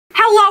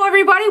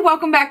everybody,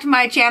 welcome back to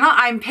my channel.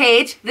 I'm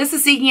Paige. This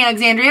is Seeking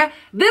Alexandria.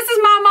 This is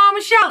my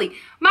mama, Shelly.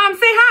 Mom,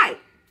 say hi.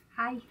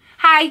 Hi.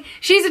 Hi.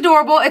 She's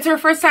adorable. It's her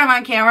first time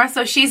on camera,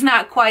 so she's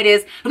not quite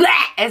as bleh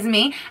as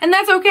me, and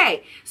that's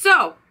okay.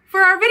 So,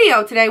 for our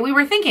video today,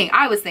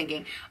 I was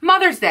thinking,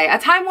 Mother's Day, a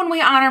time when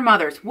we honor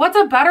mothers. What's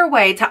a better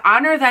way to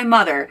honor thy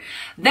mother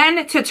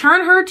than to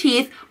turn her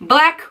teeth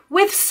black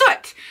with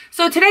soot?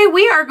 So today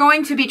we are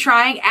going to be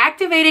trying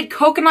activated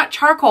coconut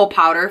charcoal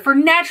powder for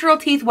natural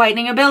teeth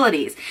whitening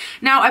abilities.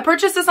 Now, I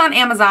purchased this on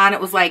Amazon.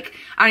 It was like,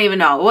 I don't even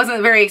know. It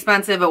wasn't very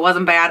expensive. It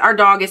wasn't bad. Our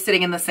dog is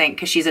sitting in the sink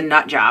because she's a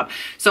nut job.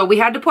 So we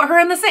had to put her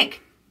in the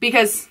sink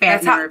because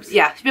bad nerves.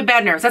 Yeah,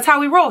 bad nerves. That's how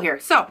we roll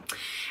here. So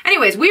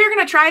anyways, we are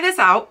going to try this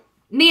out.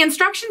 The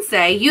instructions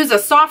say, use a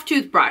soft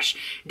toothbrush.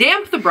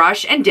 Damp the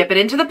brush and dip it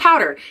into the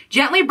powder.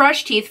 Gently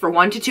brush teeth for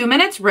 1 to 2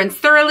 minutes. Rinse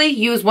thoroughly.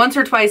 Use once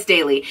or twice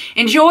daily.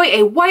 Enjoy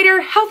a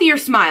whiter, healthier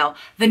smile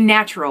the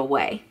natural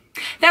way.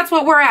 That's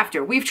what we're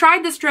after. We've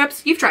tried the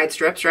strips. You've tried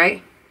strips,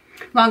 right?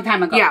 Long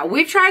time ago. Yeah,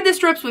 we've tried the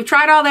strips. We've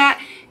tried all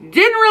that. Didn't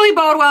really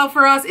bode well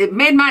for us. It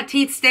made my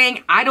teeth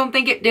sting. I don't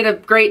think it did a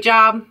great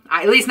job.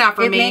 At least not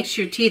for me. It makes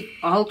your teeth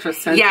ultra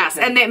sensitive. Yes,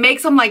 and it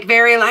makes them like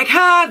very like,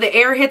 the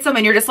air hits them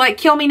and you're just like,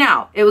 kill me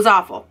now. It was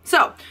awful.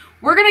 So,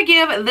 we're going to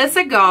give this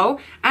a go,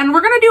 and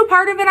we're going to do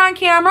part of it on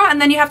camera, and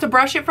then you have to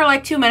brush it for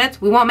like 2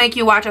 minutes. We won't make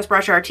you watch us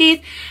brush our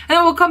teeth, and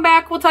then we'll come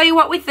back, we'll tell you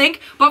what we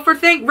think. But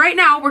right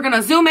now, we're going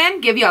to zoom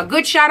in, give you a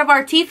good shot of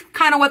our teeth,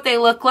 kind of what they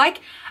look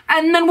like,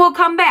 and then we'll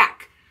come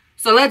back.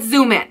 So let's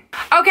zoom in.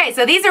 Okay,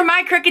 so these are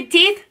my crooked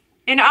teeth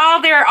in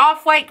all their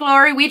off-white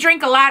glory. We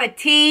drink a lot of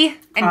tea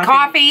and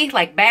coffee,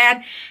 like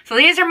bad. So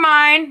these are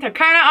mine. They're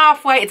kind of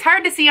off-white. It's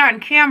hard to see on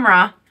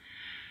camera.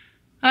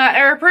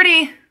 They're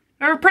pretty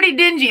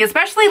dingy,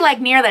 especially like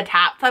near the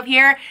tops up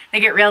here. They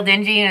get real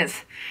dingy, and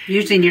it's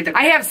usually near the.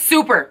 I have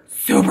super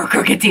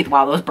crooked teeth.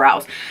 Wow, those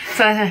brows.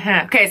 So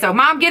okay, so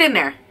Mom, get in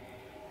there.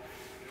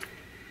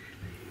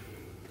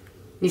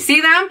 You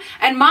see them?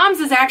 And Mom's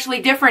is actually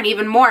different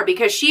even more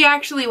because she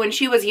actually, when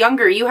she was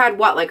younger, you had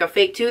what, like a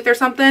fake tooth or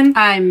something?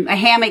 A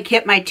hammock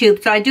hit my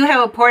tooth. So I do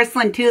have a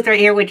porcelain tooth right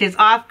here, which is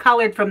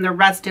off-colored from the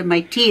rest of my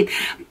teeth.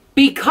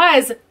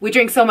 Because we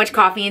drink so much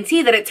coffee and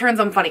tea that it turns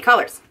them funny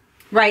colors.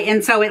 Right,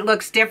 and so it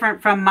looks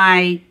different from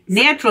my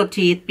natural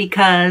teeth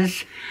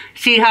because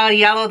see how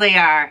yellow they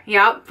are.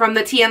 Yep, from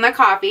the tea and the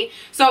coffee.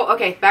 So,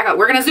 okay, back up.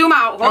 We're going to zoom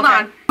out. Hold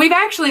on. We've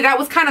actually, that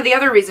was kind of the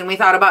other reason we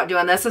thought about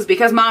doing this is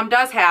because Mom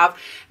does have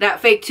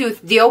that fake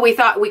tooth deal. We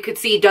thought we could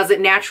see, does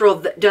it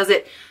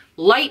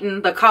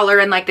lighten the color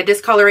and like the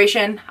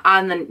discoloration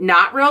on the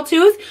not real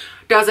tooth?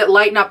 Does it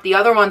lighten up the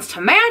other ones to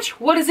match?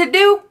 What does it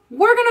do?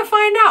 We're going to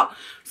find out.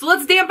 So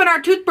let's dampen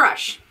our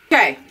toothbrush.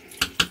 Okay.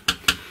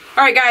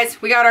 All right, guys,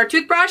 we got our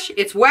toothbrush.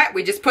 It's wet.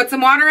 We just put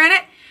some water in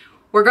it.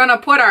 We're going to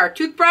put our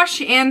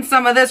toothbrush in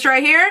some of this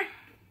right here.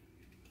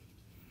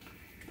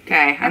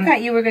 Okay. I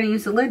thought you were going to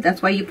use the lid.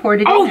 That's why you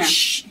poured it in there.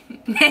 Shh.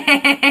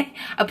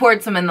 I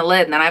poured some in the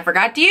lid and then I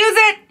forgot to use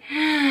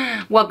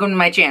it. Welcome to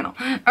my channel.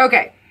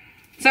 Okay.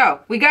 So,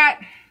 we got...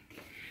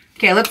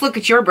 Okay, let's look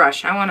at your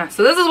brush.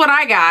 So this is what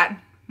I got.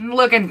 I'm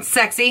looking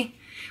sexy.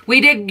 We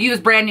did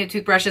use brand new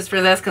toothbrushes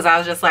for this because I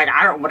was just like,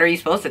 what are you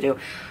supposed to do?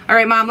 All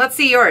right, Mom, let's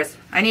see yours.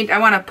 I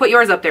want to put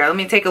yours up there. Let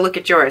me take a look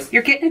at yours.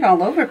 You're getting it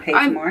all over,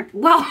 Paige, more.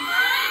 Well,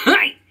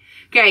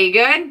 okay, you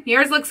good?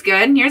 Yours looks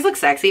good. Yours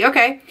looks sexy.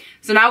 Okay,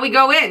 so now we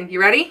go in.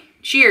 You ready?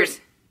 Cheers.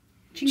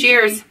 Ching,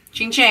 cheers.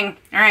 Ching, ching.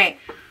 All right,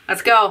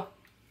 let's go.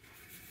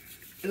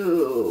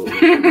 Ooh.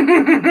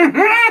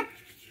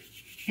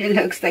 It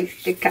looks like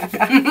the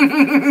caca.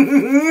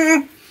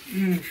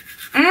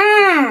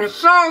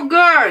 So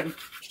good.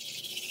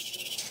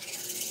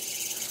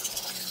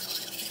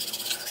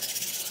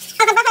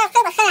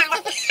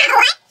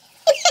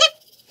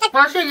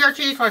 Brushing your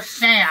teeth with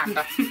sand.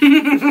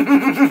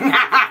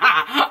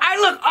 I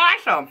look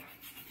awesome.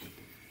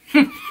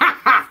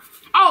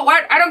 Oh,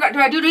 what? Do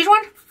I do these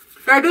ones?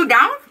 Do I do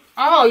down?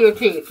 Oh, your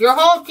teeth. Your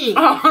whole teeth.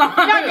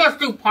 Not just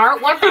do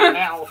part. What the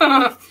hell?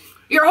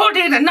 Your whole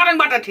teeth is nothing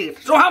but the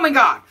teeth. So help me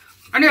God.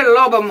 I need a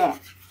little bit more.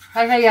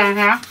 On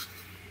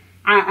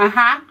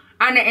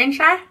the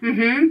inside?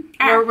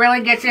 Mm-hmm. Where it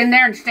really gets in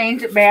there and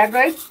stains it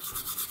badly.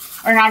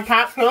 And on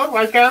top too,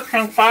 right there,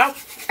 pink spot.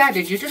 God,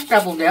 did you just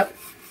double dip?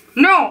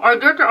 No, I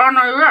did it on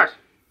the rest.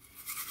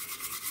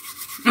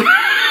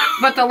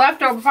 But the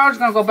leftover part is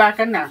going to go back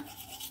in there.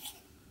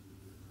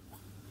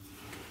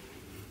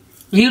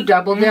 You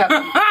double dip.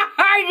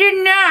 I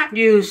did not.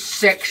 You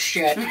sick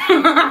shit.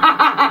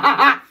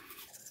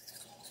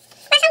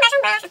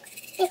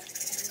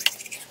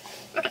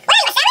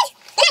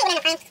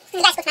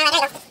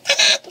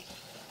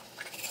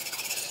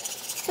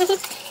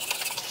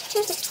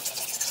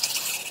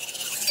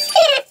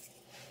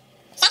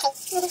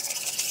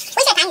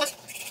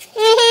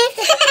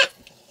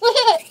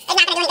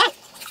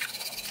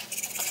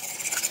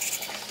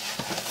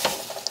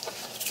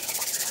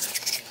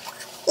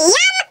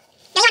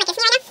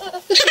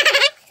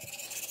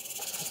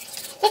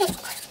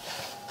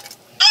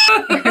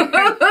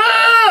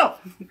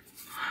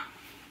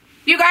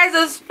 You guys,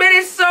 the spit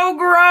is so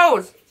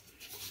gross.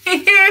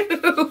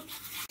 Ew.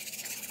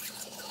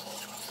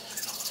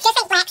 Just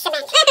like black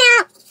cement. Oh,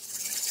 no.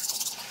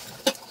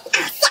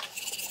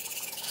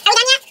 Are we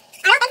done yet?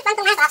 I don't think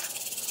something has up.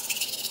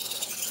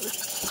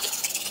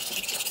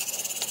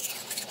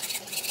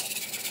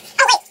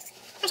 Oh,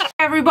 wait.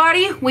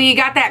 Everybody, we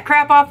got that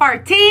crap off our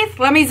teeth.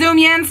 Let me zoom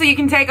you in so you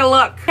can take a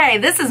look. Okay,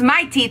 this is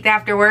my teeth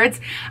afterwards.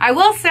 I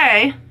will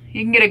say,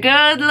 you can get a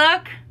good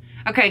look.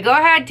 Okay, go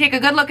ahead, take a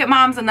good look at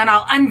Mom's, and then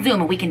I'll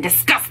unzoom and we can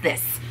discuss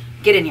this.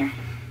 Get in here.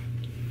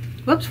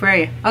 Whoops, where are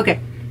you? Okay.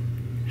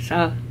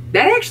 So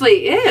That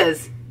actually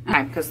is.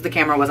 Because the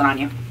camera wasn't on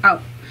you.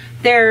 oh,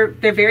 they're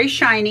very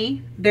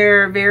shiny.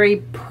 They're very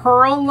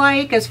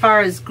pearl-like as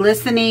far as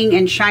glistening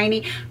and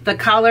shiny. The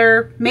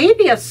color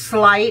maybe a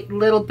slight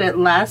little bit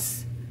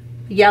less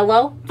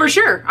yellow. For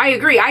sure, I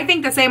agree. I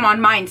think the same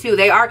on mine too.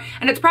 They are,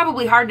 and it's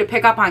probably hard to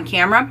pick up on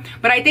camera,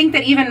 but I think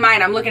that even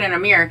mine, I'm looking in a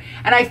mirror,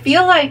 and I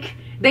feel like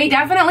they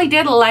definitely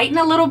did lighten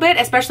a little bit,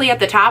 especially at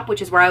the top,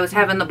 which is where I was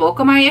having the bulk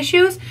of my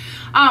issues.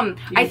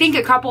 I think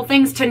a couple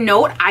things to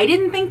note. I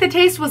didn't think the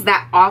taste was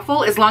that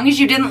awful as long as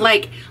you didn't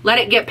like let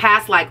it get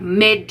past like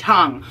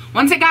mid-tongue.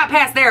 Once it got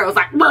past there, it was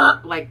like, brr,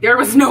 like there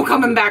was no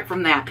coming back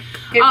from that.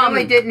 It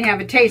really didn't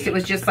have a taste. It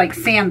was just like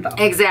sand though.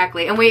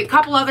 Exactly. And a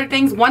couple other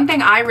things. One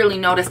thing I really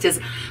noticed is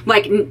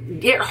like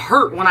it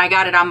hurt when I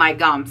got it on my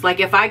gums. Like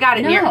if I got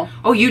it near,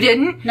 oh, you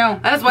didn't? No.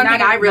 That's one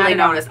thing I really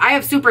noticed. I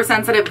have super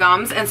sensitive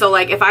gums, and so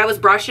like if I was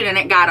brushing and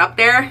it got up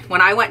there,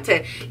 when I went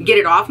to get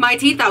it off my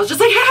teeth, I was just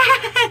like,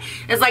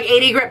 it's like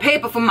 80 grit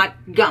paper from my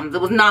gums.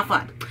 It was not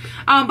fun.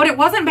 But it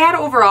wasn't bad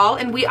overall,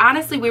 and we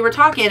were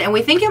talking, and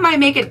we think it might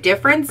make a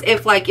difference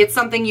if like it's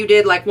something you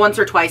did like once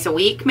or twice a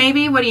week,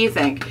 maybe. What do you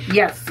think?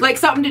 Yes. Like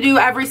something to do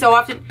every so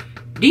often.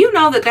 Do you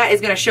know that that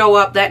is going to show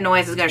up, that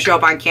noise is going to show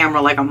up on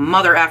camera like a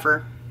mother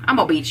effer? I'm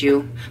going to beat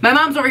you. My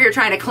mom's over here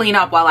trying to clean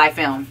up while I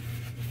film.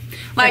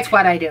 Like, that's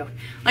what I do.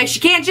 Like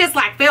she can't just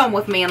like film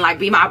with me and like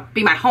be my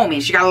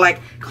homie. She gotta like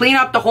clean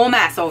up the whole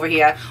mess over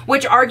here.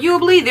 Which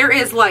arguably there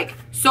is like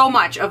so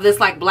much of this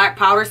like black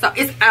powder stuff.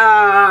 It's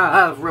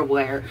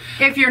everywhere.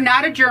 If you're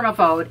not a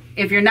germaphobe,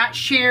 if you're not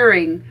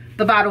sharing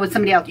the bottle with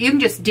somebody else, you can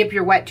just dip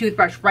your wet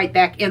toothbrush right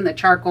back in the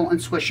charcoal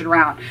and swish it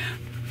around.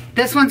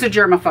 This one's a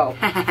germaphobe.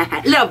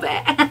 Love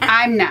that.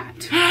 I'm not.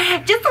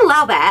 Just a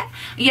little bit.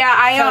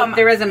 Yeah, so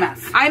there is a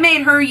mess. I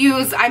made her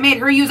use,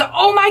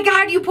 oh my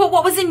God, you put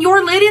what was in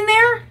your lid in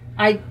there?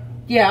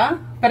 Yeah,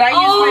 but I used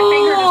my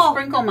finger to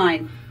sprinkle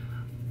mine.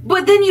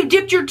 But then you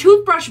dipped your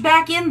toothbrush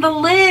back in the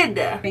lid.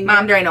 Finger.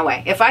 Mom, there ain't no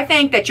way. If I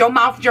think that your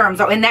mouth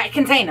germs are in that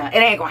container, it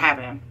ain't gonna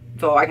happen.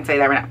 So I can say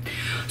that right now.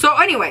 So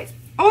anyways,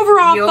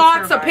 overall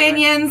thoughts,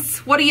 opinions.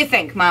 What do you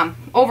think, Mom?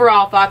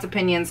 Overall thoughts,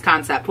 opinions,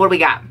 concept. What do we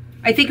got?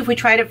 I think if we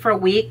tried it for a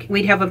week,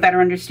 we'd have a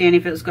better understanding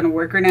if it was going to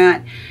work or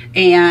not.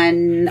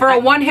 And for a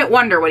one-hit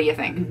wonder, what do you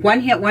think?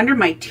 One-hit wonder,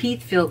 my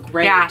teeth feel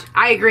great. Yeah,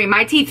 I agree.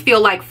 My teeth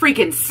feel like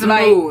freaking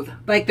smooth.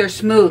 Like they're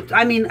smooth.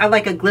 I mean, I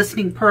like a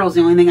glistening pearl is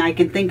the only thing I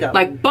can think of.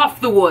 Like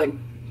buff the wood.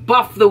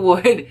 Buff the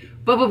wood.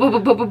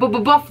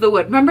 Buff the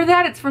wood. Remember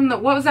that? It's from the,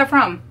 what was that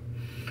from?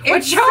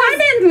 It's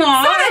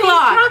Son-in-Law.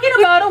 Son-in-law. Talking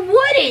about a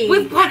Woody.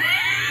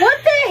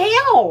 What the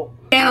hell?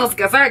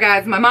 Sorry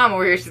guys, my mom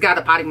over here, she's got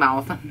a potty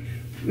mouth.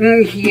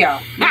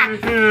 Yeah.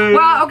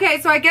 Well,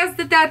 okay, so I guess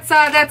that's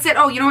it.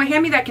 Oh, you know what?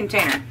 Hand me that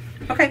container.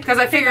 Okay. Because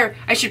I figure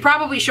I should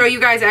probably show you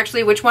guys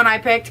actually which one I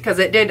picked, because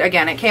it did,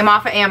 again, it came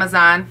off of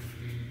Amazon.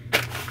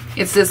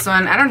 It's this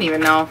one. I don't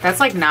even know. That's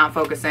like not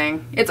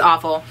focusing. It's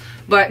awful.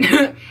 But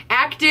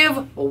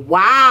active,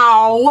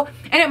 wow.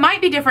 And it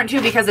might be different too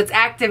because it's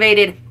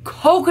activated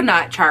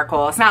coconut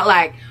charcoal. It's not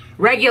like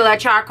regular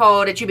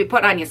charcoal that you be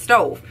putting on your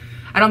stove.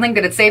 I don't think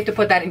that it's safe to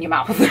put that in your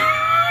mouth.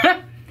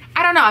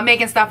 I don't know, I'm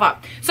making stuff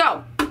up.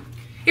 So,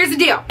 here's the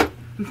deal.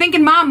 I'm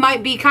thinking Mom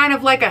might be kind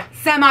of like a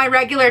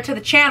semi-regular to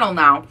the channel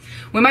now.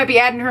 We might be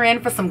adding her in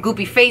for some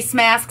goopy face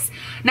masks.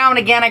 Now and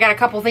again, I got a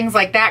couple things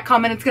like that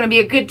coming. It's going to be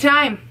a good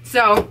time.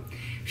 So,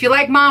 if you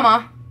like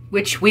Mama,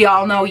 which we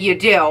all know you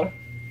do,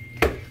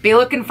 be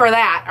looking for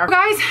that.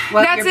 Guys,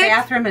 well, that's your it.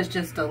 bathroom is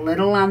just a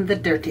little on the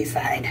dirty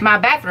side. My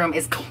bathroom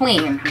is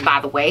clean,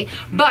 by the way.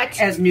 But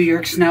as New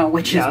York snow,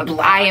 which is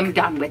black. I am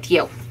done with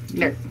you.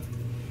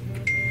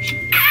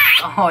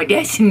 Oh,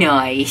 that's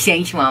nice.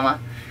 Thanks,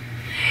 Mama.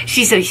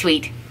 She's so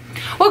sweet.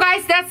 Well,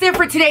 guys, that's it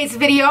for today's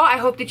video. I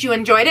hope that you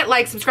enjoyed it.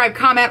 Like, subscribe,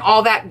 comment,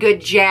 all that good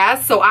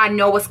jazz, so I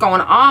know what's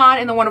going on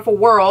in the wonderful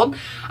world.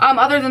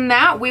 Other than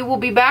that, we will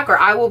be back, or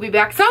I will be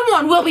back.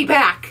 Someone will be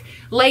back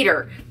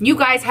later. You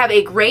guys have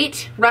a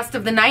great rest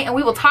of the night, and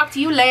we will talk to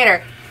you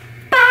later.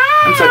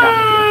 Bye. I'm so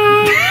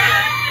done with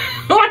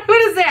you.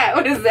 What is that?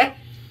 What is that?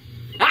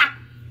 Ah,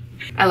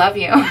 I love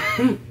you.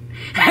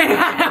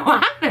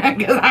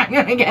 Because I'm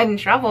gonna get in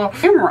trouble.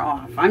 Camera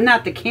off. I'm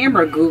not the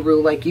camera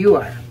guru like you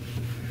are.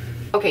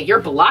 Okay, you're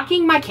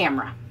blocking my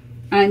camera.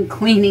 I'm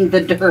cleaning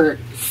the dirt.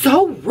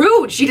 So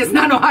rude. She does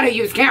not know how to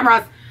use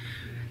cameras.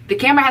 The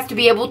camera has to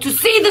be able to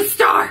see the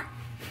star.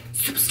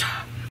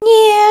 Superstar.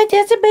 Yeah,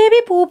 that's a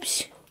baby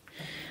poops.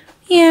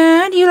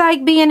 Yeah, do you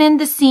like being in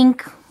the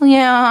sink?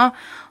 Yeah,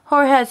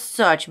 her has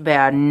such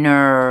bad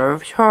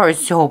nerves. Her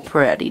is so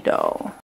pretty though.